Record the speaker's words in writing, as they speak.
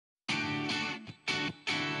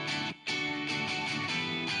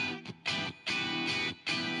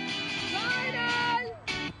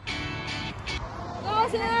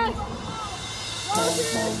Mark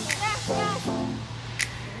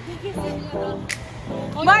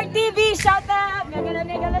TV, shout out! Mega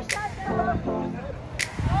na shout out!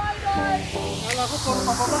 Wala ko, puro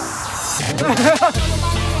mababa.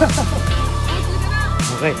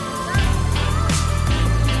 Okay.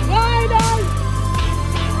 Idol!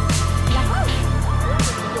 Lakas!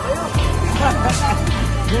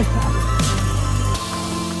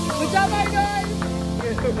 Good job, Idol!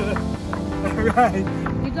 Alright.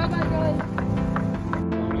 Good job, Idol!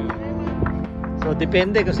 So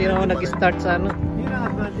depende kung sino ang nag-start sa ano. Yun ang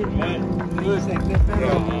advantage.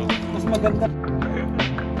 Pero mas maganda.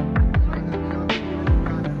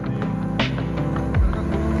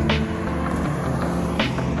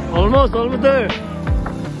 Almost there.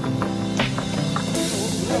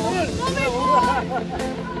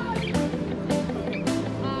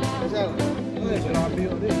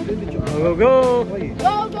 Go, go, go.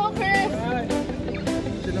 Go, Chris!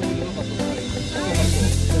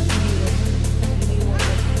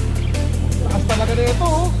 Taas talaga na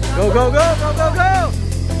ito. Go, go, go, go, go, go.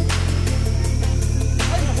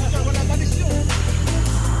 Wala balis yun.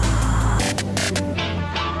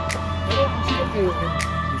 Pero sino kayo?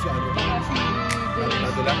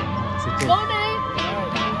 Go, Nate!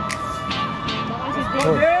 Baka si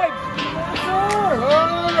Jake!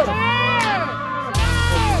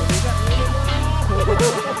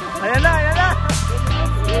 Ayan na, ayan na.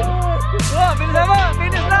 Oh, bilisan mo,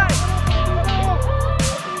 finish line.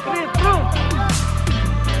 Chris, through.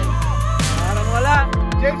 Parang wala.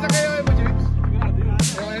 James na kayo mo, James.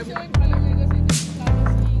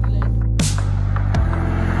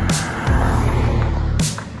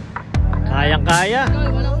 Kayang-kaya.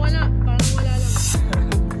 Walang wala. Parang wala lang.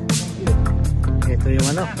 Ito yung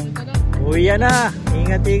ano. Uwi yan na.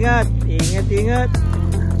 Ingat, ingat. Ingat, ingat.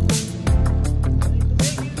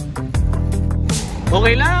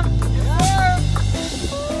 Okay lang.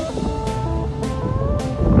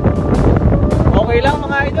 Okay lang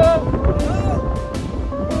mga idol.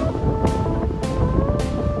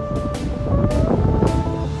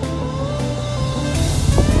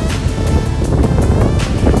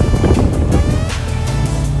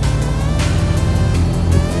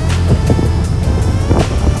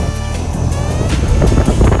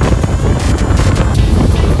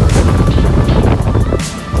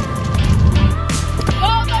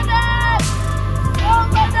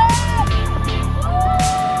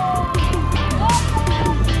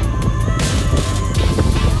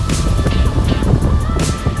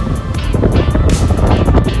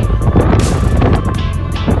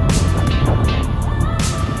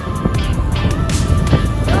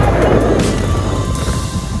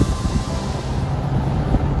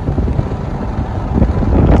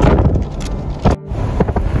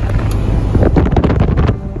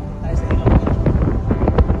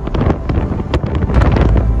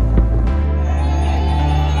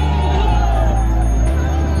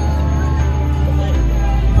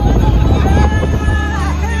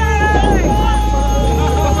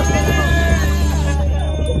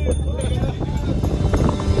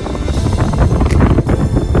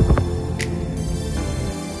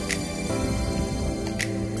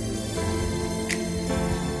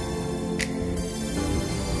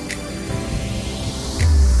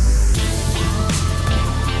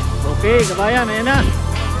 Okay, kabayan, ayan na.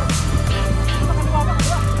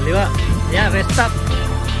 Kaliwa. Ayan, rest stop.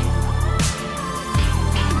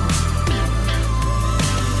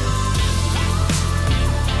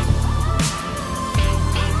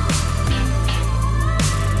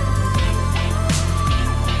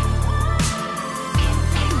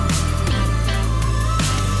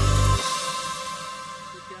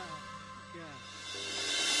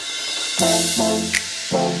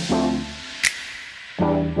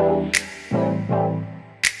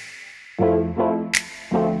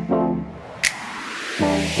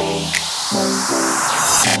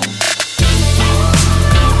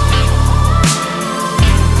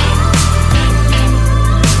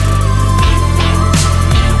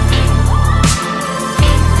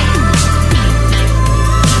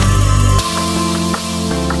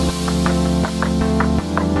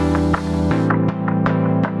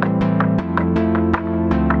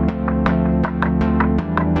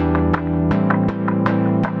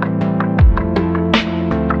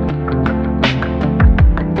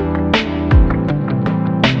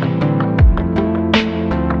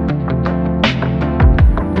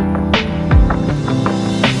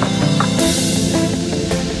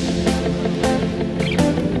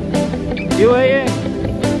 UAE.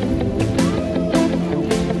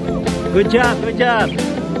 Good job, good job.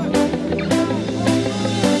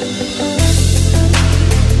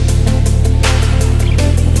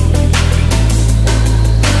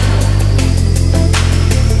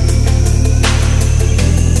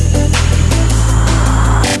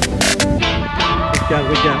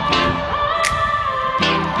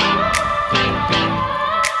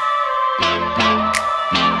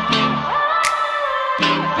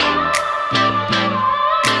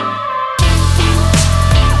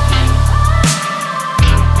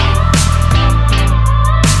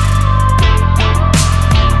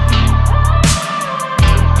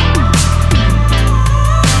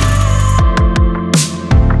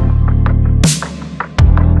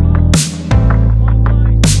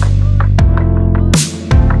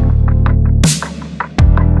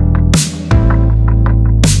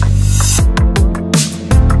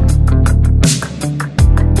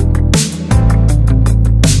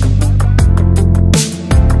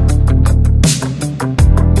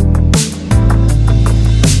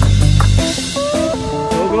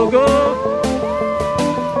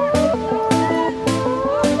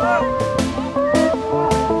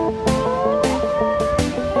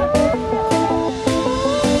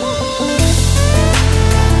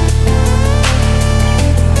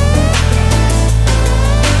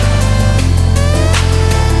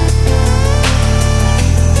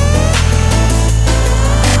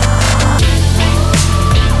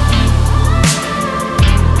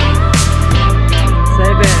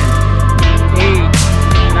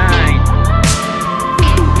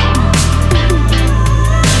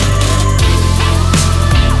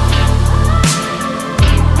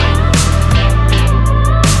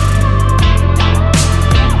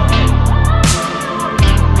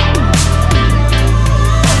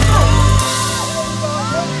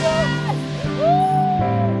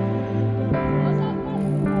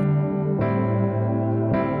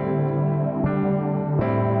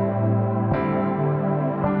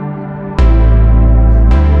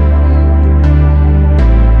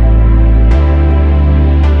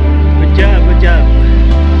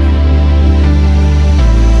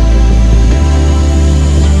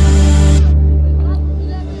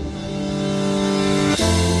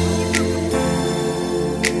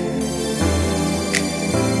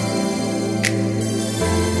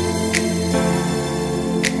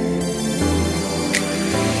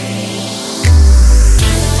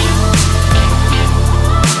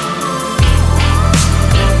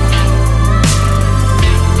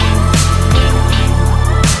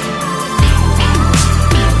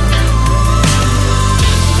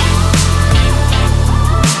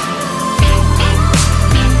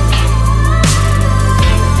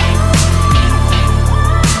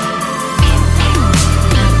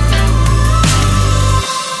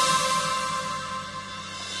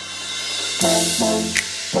 Go,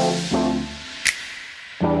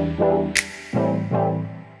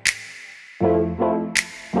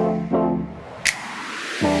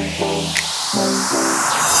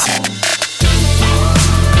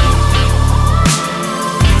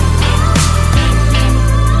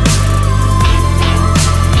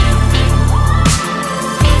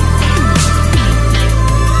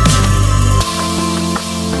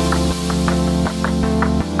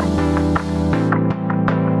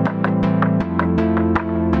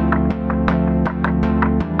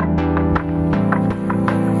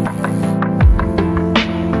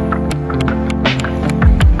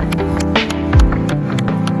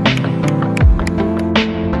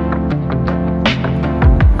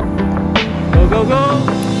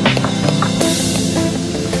 go!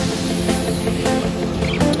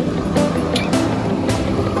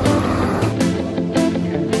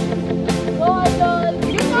 Go, idol.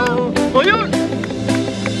 Yun na. Oh, yun!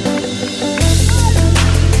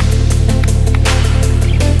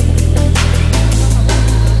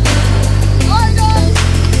 Idol.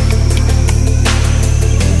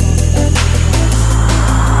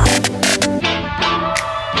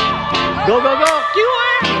 Go, go, go!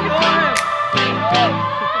 QM! QM!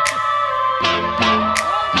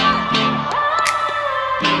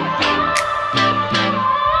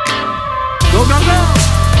 Go, go, go!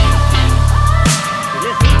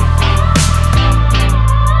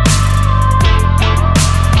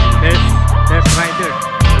 Bilis. Best rider.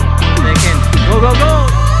 Second. Go, go, go!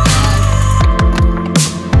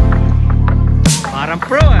 Parang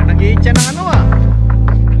pro ah. Nag-iitsa ng ano ah.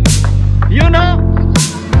 Yun oh!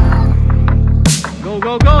 Go,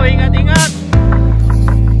 go, go! Ingat, ingat!